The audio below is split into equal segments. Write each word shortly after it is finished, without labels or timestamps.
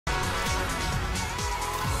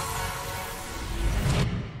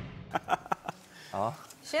Ja.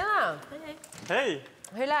 Tjena! Hej. Hej!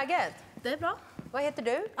 Hur är läget? Det är bra. Vad heter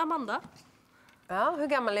du? Amanda. Ja, hur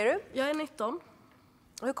gammal är du? Jag är 19.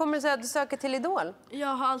 Hur kommer det sig att du söker till Idol? Jag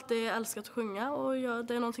har alltid älskat att sjunga och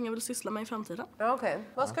det är någonting jag vill syssla med i framtiden. Ja, okej.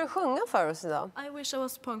 Vad ska du sjunga för oss idag? I wish I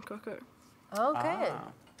was punkrocker. Ja, okej.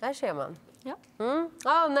 Där ser man. Ja.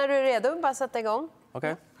 Ja, när du är redo, bara sätta igång.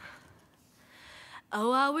 Okej.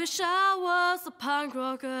 Oh, I wish I was a punk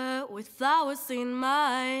rocker with flowers in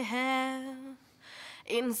my hair.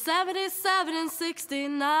 In 77 and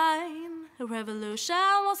 69, a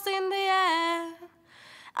revolution was in the air.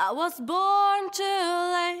 I was born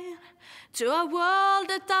too late to a world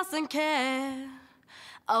that doesn't care.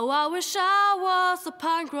 Oh, I wish I was a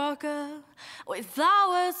punk rocker with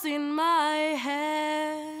flowers in my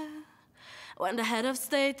hair. When the head of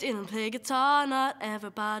state didn't play guitar, not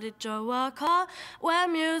everybody drove a car.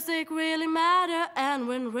 When music really mattered and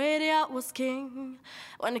when radio was king.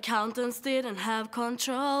 When accountants didn't have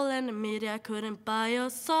control and the media couldn't buy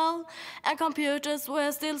your soul. And computers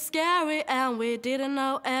were still scary and we didn't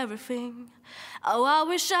know everything. Oh, I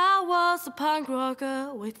wish I was a punk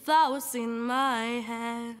rocker with flowers in my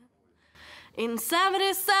hair. In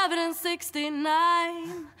 77 and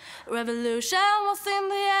 69, revolution was in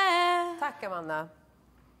the air. Tack, Amanda.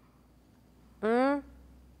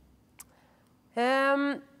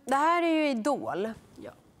 Det här är ju Idol.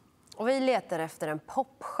 Ja. Och vi letar efter en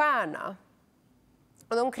popstjärna.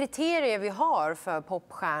 Och de kriterier vi har för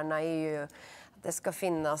popstjärna är ju att det ska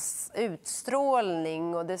finnas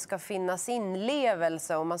utstrålning och det ska finnas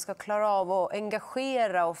inlevelse och man ska klara av att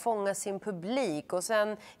engagera och fånga sin publik. Och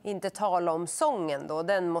sen inte tala om sången då,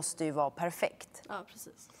 den måste ju vara perfekt. Ja,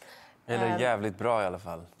 precis. Eller jävligt bra i alla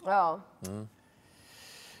fall. Ja.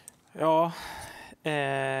 Ja,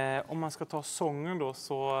 om man ska ta sången då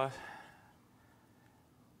så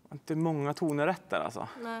är inte många toner rätt där alltså.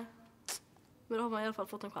 Nej. Men då har man i alla fall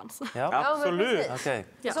fått en chans. Ja, Absolut. okej.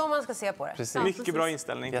 Ja. Så man ska se på det. Precis. Ja. Mycket bra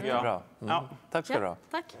inställning. Jättebra. Ja. Tack ska du ha.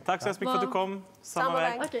 Tack. Tack så hemskt mycket för att du kom. Samma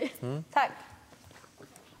väg. Okej. Tack.